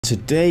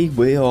Today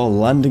we are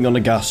landing on a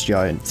gas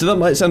giant. So that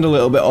might sound a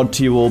little bit odd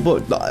to you all,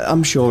 but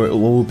I'm sure it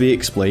will all be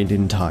explained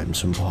in time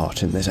some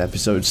part in this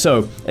episode.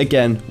 So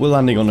again, we're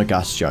landing on a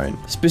gas giant.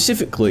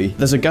 Specifically,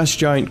 there's a gas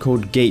giant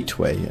called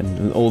Gateway,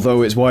 and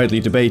although it's widely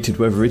debated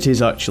whether it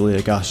is actually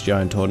a gas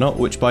giant or not,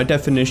 which by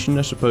definition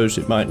I suppose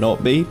it might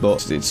not be,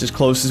 but it's as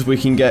close as we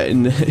can get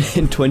in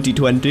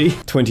 2020.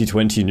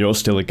 2020 and you're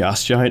still a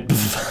gas giant?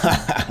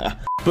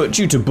 But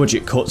due to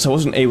budget cuts, I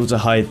wasn't able to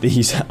hide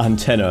these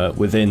antennae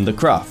within the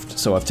craft,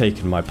 so I've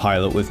taken my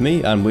pilot with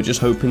me, and we're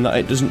just hoping that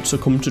it doesn't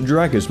succumb to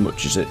drag as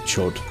much as it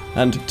should.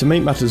 And to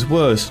make matters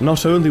worse,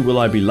 not only will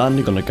I be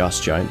landing on a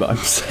gas giant, but I'm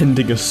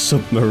sending a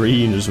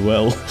submarine as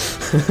well.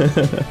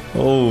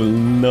 Oh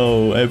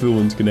no,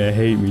 everyone's gonna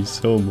hate me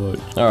so much.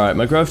 Alright,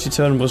 my gravity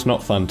turn was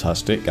not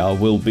fantastic, I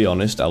will be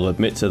honest, I'll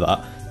admit to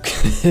that.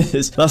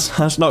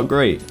 that's not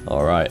great.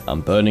 Alright,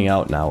 I'm burning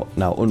out now.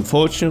 Now,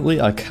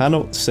 unfortunately, I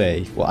cannot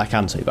say, well, I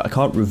can say, but I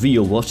can't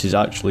reveal what is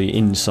actually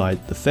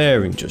inside the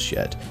fairing just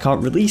yet.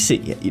 Can't release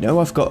it yet, you know,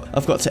 I've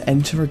got to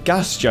enter a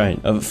gas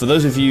giant. For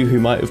those of you who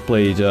might have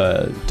played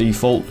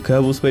default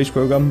Kerbal Space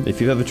Program,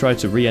 if you've ever tried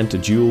to re-enter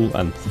Joule,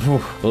 and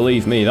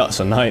believe me, that's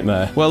a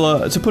nightmare.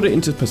 Well, to put it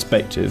into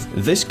perspective,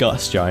 this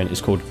gas giant is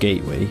called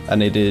Gateway,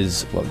 and it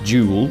is, well,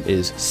 Joule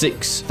is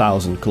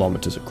 6,000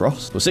 kilometers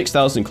across, or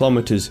 6,000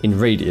 kilometers in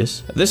radius.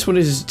 This one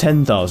is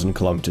 10,000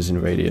 kilometers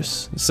in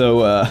radius,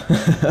 so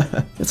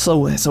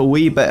it's a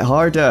wee bit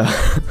harder.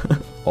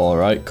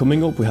 Alright,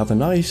 coming up we have a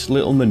nice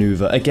little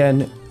maneuver,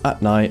 again at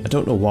night. I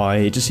don't know why,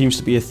 it just seems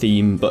to be a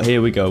theme, but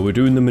here we go, we're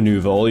doing the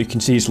maneuver. All you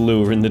can see is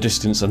lure in the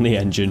distance on the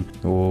engine.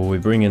 Oh, we're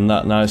bringing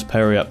that nice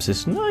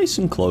periapsis nice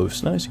and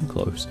close, nice and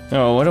close.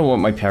 Oh, I don't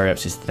want my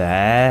periapsis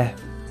there.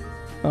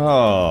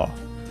 Oh.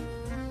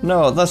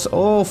 No, that's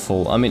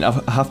awful. I mean, I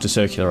have to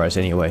circularize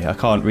anyway. I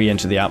can't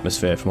re-enter the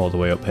atmosphere from all the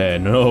way up here.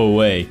 No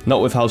way.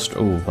 Not with how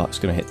oh, that's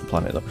going to hit the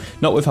planet though.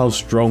 Not with how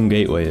strong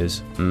Gateway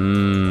is.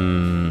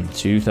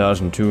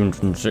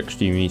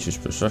 2,260 meters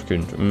per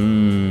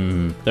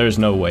second. There is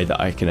no way that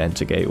I can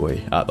enter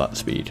Gateway at that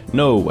speed.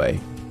 No way.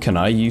 Can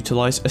I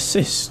utilize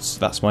assists?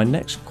 That's my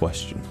next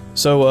question.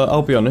 So,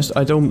 I'll be honest,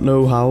 I don't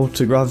know how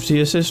to gravity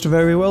assist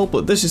very well,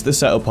 but this is the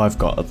setup I've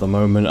got at the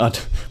moment.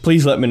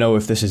 Please let me know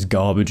if this is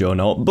garbage or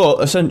not,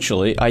 but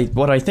essentially,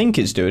 what I think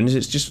it's doing is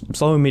it's just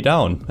slowing me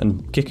down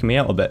and kicking me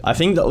out a bit. I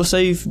think that will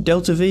save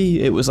Delta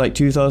V. It was like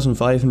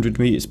 2,500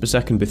 meters per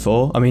second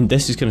before. I mean,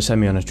 this is going to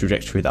send me on a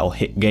trajectory that'll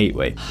hit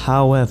Gateway.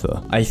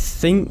 However, I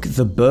think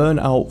the burn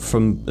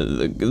from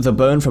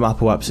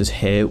apoapsis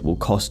here will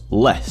cost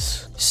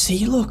less.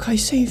 See, look, I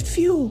saved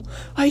fuel.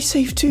 I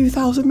saved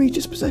 2,000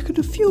 meters per second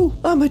of fuel.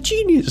 I'm a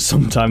genius.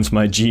 Sometimes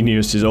my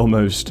genius is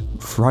almost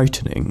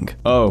frightening.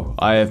 Oh,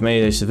 I have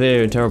made a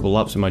severe and terrible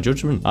lapse in my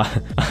judgment.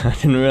 I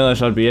didn't realize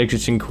I'd be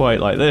exiting quite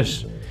like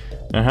this.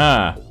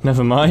 Aha,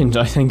 never mind,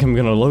 I think I'm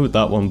gonna load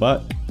that one back.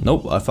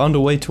 Nope, I found a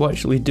way to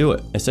actually do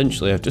it.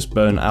 Essentially, I've just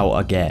burned out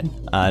again.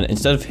 And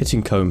instead of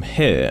hitting comb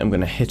here, I'm going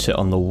to hit it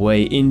on the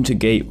way into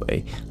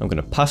Gateway. I'm going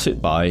to pass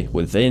it by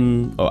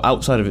within, or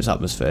outside of its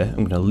atmosphere.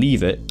 I'm going to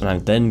leave it, and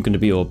I'm then going to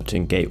be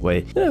orbiting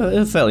Gateway.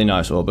 A fairly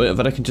nice orbit,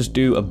 but I can just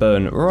do a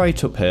burn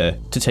right up here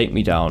to take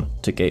me down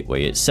to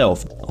Gateway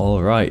itself.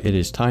 Alright, it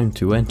is time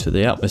to enter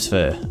the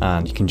atmosphere.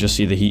 And you can just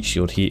see the heat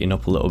shield heating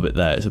up a little bit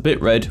there. It's a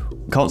bit red.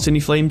 Can't see any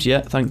flames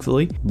yet,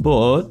 thankfully,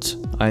 but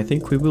I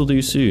think we will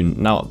do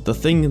soon. Now, the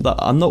thing that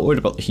I'm not worried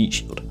about the heat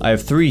shield. I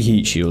have 3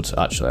 heat shields,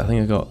 actually. I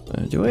think I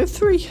got, do I have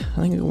 3? I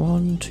think I got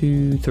 1,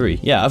 2, 3.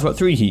 Yeah, I've got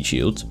 3 heat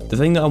shields. The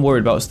thing that I'm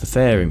worried about is the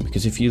fairing,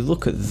 because if you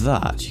look at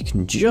that, you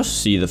can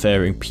just see the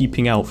fairing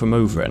peeping out from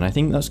over it, and I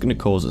think that's going to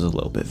cause us a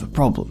little bit of a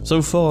problem.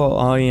 So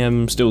far, I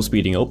am still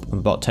speeding up. I'm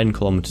about 10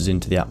 kilometers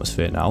into the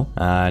atmosphere now,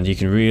 and you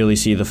can really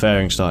see the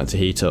fairing starting to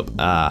heat up.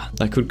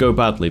 That could go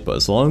badly, but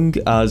as long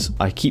as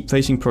I keep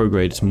facing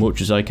prograde as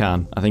much as I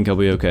can, I think I'll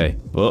be okay.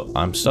 But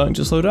I'm starting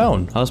to slow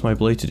down. How's my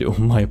blade to do?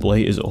 My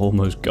blade is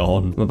almost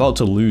gone. I'm about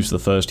to lose the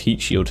first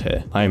heat shield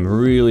here. I am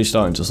really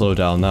starting to slow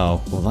down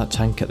now. Well, that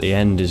tank at the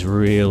end is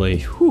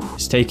really,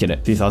 it's taking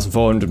it.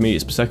 2,400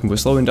 meters per second. We're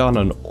slowing down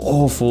an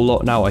awful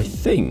lot now. I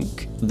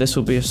think this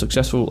will be a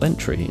successful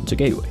entry into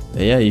Gateway.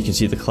 Yeah, you can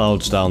see the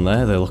clouds down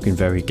there. They're looking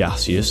very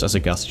gaseous, as a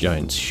gas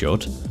giant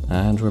should.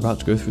 And we're about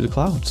to go through the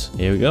clouds.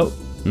 Here we go.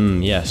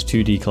 Yes,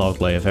 2D cloud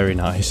layer, very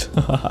nice.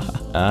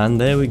 And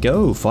there we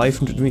go,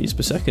 500 meters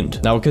per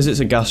second. Now, because it's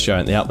a gas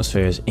giant, the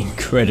atmosphere is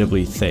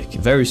incredibly thick,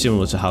 very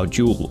similar to how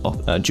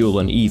Joule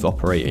and Eve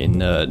operate in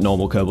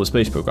normal Kerbal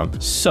Space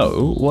Program.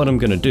 So, what I'm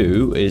going to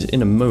do is,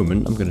 in a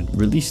moment, I'm going to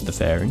release the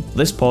fairing.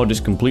 This pod is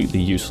completely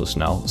useless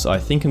now, so I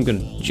think I'm going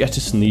to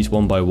jettison these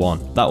one by one.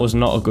 That was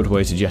not a good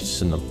way to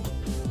jettison them.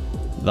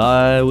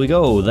 There we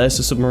go, there's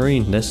the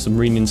submarine. There's the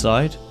submarine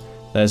inside.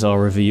 There's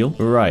our reveal.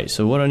 Right,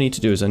 so what I need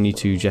to do is I need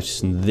to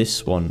jettison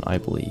this one, I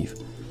believe.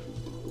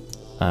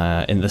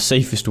 In the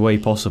safest way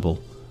possible.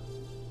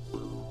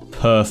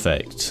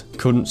 Perfect.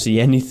 Couldn't see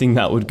anything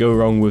that would go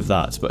wrong with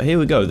that. But here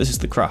we go, this is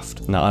the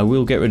craft. Now, I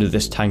will get rid of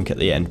this tank at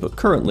the end, but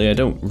currently I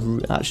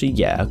don't... Actually,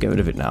 yeah, I'll get rid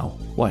of it now.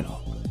 Why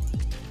not?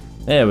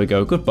 There we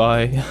go,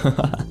 goodbye.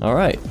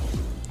 Alright.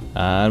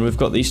 And we've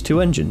got these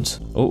 2 engines.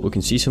 Oh, we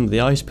can see some of the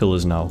ice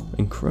pillars now.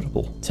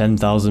 Incredible.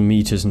 10,000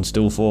 meters and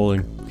still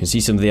falling. We can see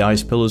some of the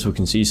ice pillars. We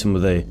can see some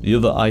of the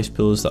other ice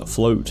pillars that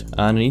float.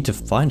 And I need to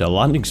find a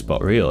landing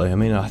spot, really. I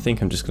mean, I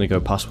think I'm just going to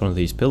go past one of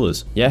these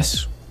pillars.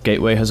 Yes,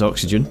 Gateway has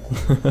oxygen.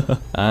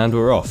 And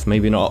we're off.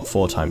 Maybe not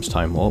 4 times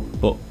time warp,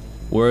 but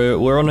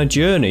we're on a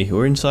journey.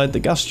 We're inside the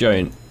gas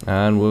giant.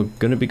 And we're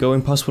going to be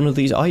going past one of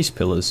these ice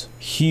pillars.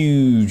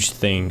 Huge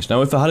things.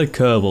 Now, if I had a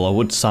Kerbal, I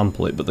would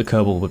sample it, but the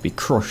Kerbal would be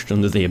crushed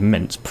under the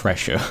immense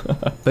pressure.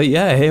 But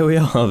yeah, here we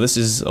are. This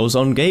is us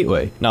on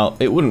Gateway. Now,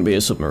 it wouldn't be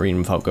a submarine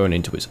without going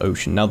into its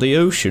ocean. Now, the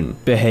ocean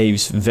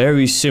behaves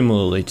very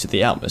similarly to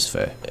the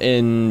atmosphere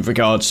in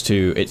regards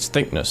to its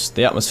thickness.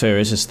 The atmosphere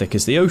is as thick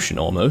as the ocean,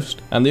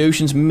 almost. And the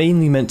ocean's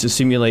mainly meant to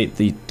simulate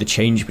the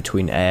change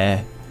between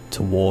air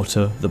to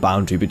water, the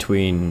boundary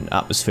between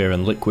atmosphere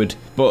and liquid,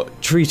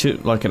 but treat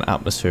it like an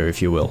atmosphere,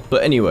 if you will.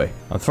 But anyway,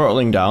 I'm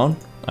throttling down,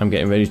 I'm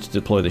getting ready to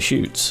deploy the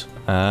chutes,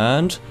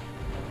 and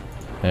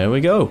here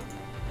we go.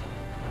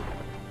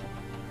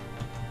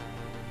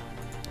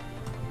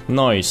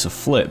 Nice, a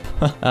flip.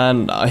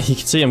 And you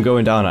can see I'm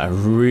going down at a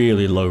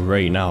really low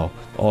rate now.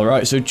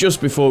 Alright, so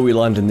just before we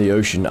land in the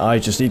ocean, I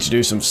just need to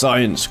do some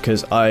science,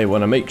 because I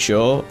want to make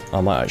sure. I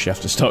might actually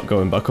have to start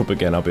going back up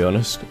again, I'll be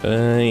honest.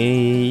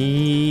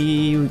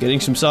 We're getting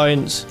some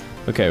science.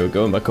 Okay, we're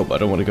going back up. I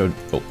don't want to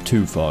go up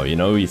too far, you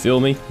know, you feel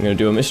me? I'm going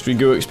to do a mystery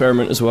goo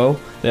experiment as well.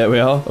 There we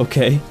are,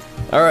 okay.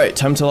 Alright,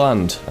 time to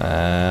land.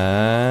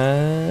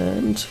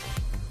 And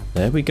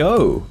there we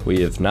go.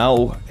 We have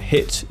now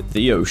hit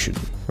the ocean.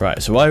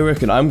 Right, so I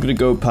reckon I'm going to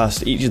go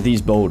past each of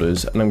these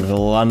boulders and I'm going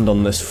to land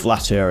on this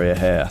flat area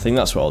here. I think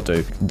that's what I'll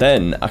do.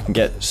 Then I can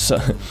get...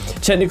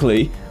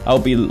 technically, I'll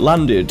be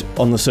landed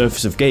on the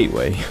surface of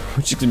Gateway,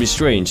 which is going to be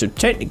strange. So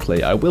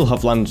technically, I will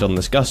have landed on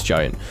this gas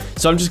giant.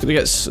 So I'm just going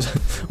to get...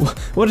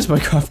 what is my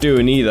craft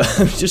doing either?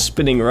 I'm just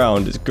spinning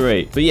around. It's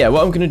great. But yeah,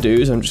 what I'm going to do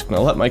is I'm just going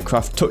to let my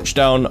craft touch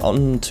down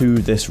onto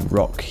this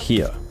rock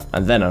here.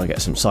 And then I'll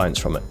get some science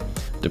from it.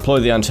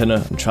 Deploy the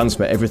antenna and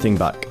transmit everything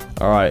back.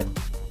 Alright.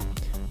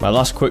 My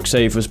last quick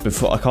save was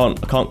before. I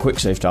can't quick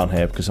save down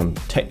here because I'm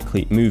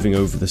technically moving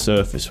over the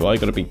surface, so I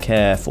gotta be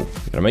careful.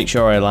 Gotta make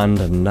sure I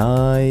land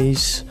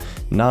nice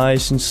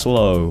and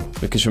slow.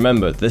 Because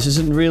remember, this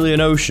isn't really an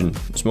ocean,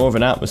 it's more of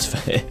an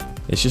atmosphere.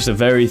 It's just a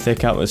very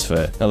thick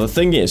atmosphere. Now the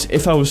thing is,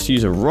 if I was to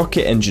use a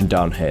rocket engine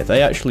down here,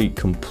 they actually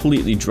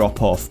completely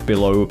drop off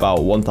below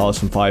about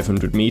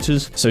 1,500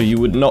 meters. So you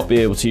would not be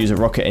able to use a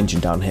rocket engine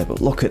down here, but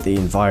look at the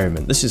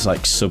environment. This is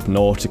like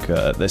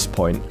Subnautica at this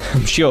point.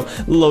 I'm sure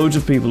loads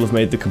of people have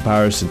made the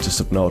comparison to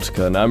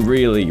Subnautica, and I'm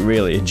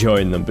really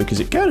enjoying them because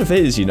it kind of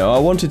is, you know. I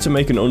wanted to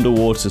make an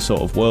underwater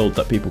sort of world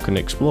that people can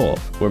explore.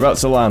 We're about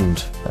to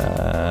land.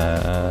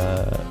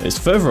 It's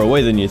further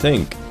away than you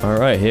think. All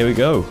right, here we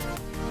go.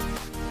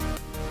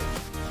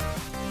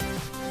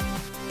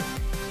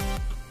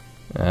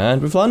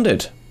 And we've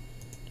landed.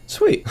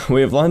 Sweet.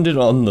 We have landed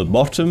on the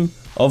bottom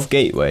of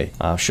Gateway.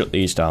 I'll shut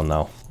these down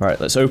now.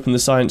 Right, let's open the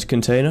science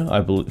container.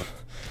 I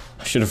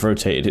should have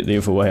rotated it the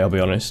other way, I'll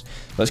be honest.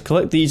 Let's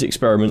collect these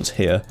experiments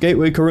here.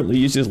 Gateway currently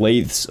uses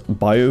Lathes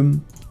biome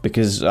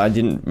because I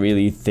didn't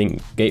really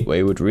think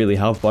Gateway would really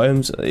have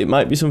biomes. It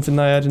might be something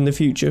that I add in the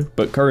future,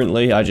 but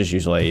currently I just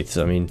use Lathes.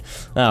 I mean,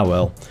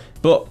 well.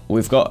 But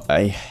we've got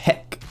a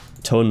heck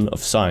ton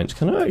of science.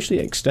 Can I actually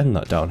extend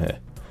that down here?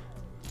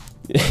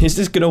 Is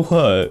this gonna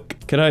work?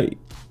 Can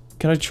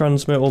I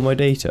transmit all my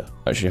data?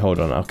 Actually, hold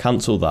on, I'll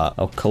cancel that.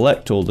 I'll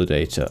collect all the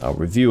data, I'll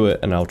review it,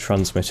 and I'll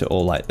transmit it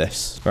all like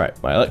this. Right,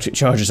 my electric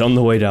charge is on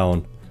the way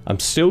down. I'm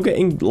still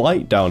getting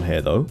light down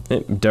here though.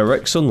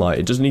 Direct sunlight,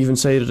 it doesn't even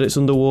say that it's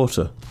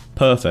underwater.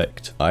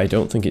 Perfect. I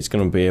don't think it's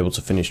gonna be able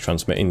to finish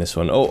transmitting this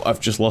one. Oh,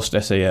 I've just lost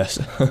SAS.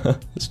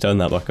 Let's turn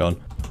that back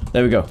on.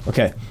 There we go.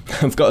 Okay,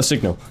 I've got a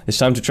signal. It's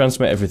time to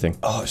transmit everything.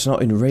 Oh, it's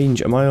not in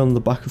range. Am I on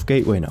the back of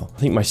Gateway now? I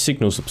think my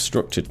signal's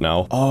obstructed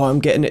now. Oh, I'm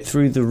getting it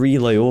through the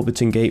relay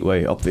orbiting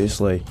Gateway,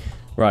 obviously.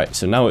 Right,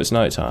 so now it's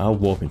night time. I'll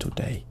warp into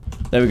day.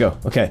 There we go.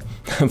 Okay,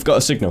 I've got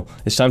a signal.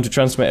 It's time to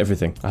transmit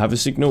everything. I have a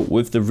signal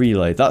with the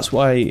relay. That's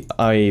why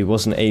I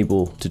wasn't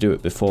able to do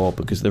it before,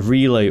 because the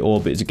relay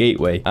orbits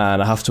Gateway,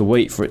 and I have to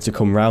wait for it to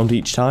come round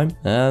each time.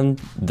 And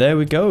there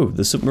we go.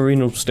 The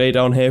submarine will stay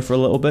down here for a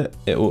little bit.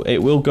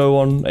 It will go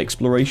on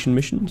exploration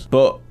missions,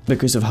 but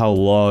because of how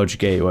large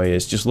Gateway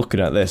is, just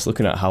looking at this,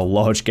 looking at how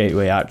large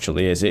Gateway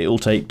actually is, it'll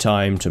take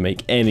time to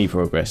make any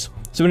progress.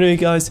 So anyway,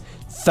 guys,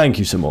 thank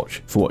you so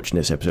much for watching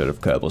this episode of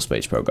Kerbal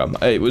Space Program.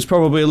 It was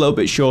probably a little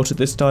bit shorter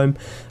this time,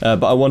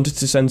 but I wanted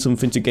to send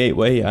something to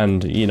Gateway,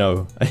 and, you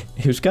know,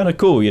 it was kind of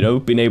cool, you know,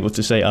 being able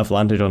to say I've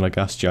landed on a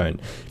gas giant.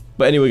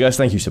 But anyway, guys,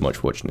 thank you so much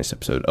for watching this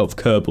episode of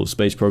Kerbal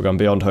Space Program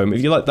Beyond Home.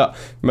 If you like that,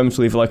 remember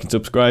to leave a like and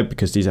subscribe,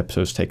 because these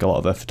episodes take a lot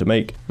of effort to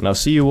make, and I'll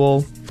see you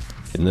all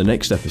in the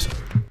next episode.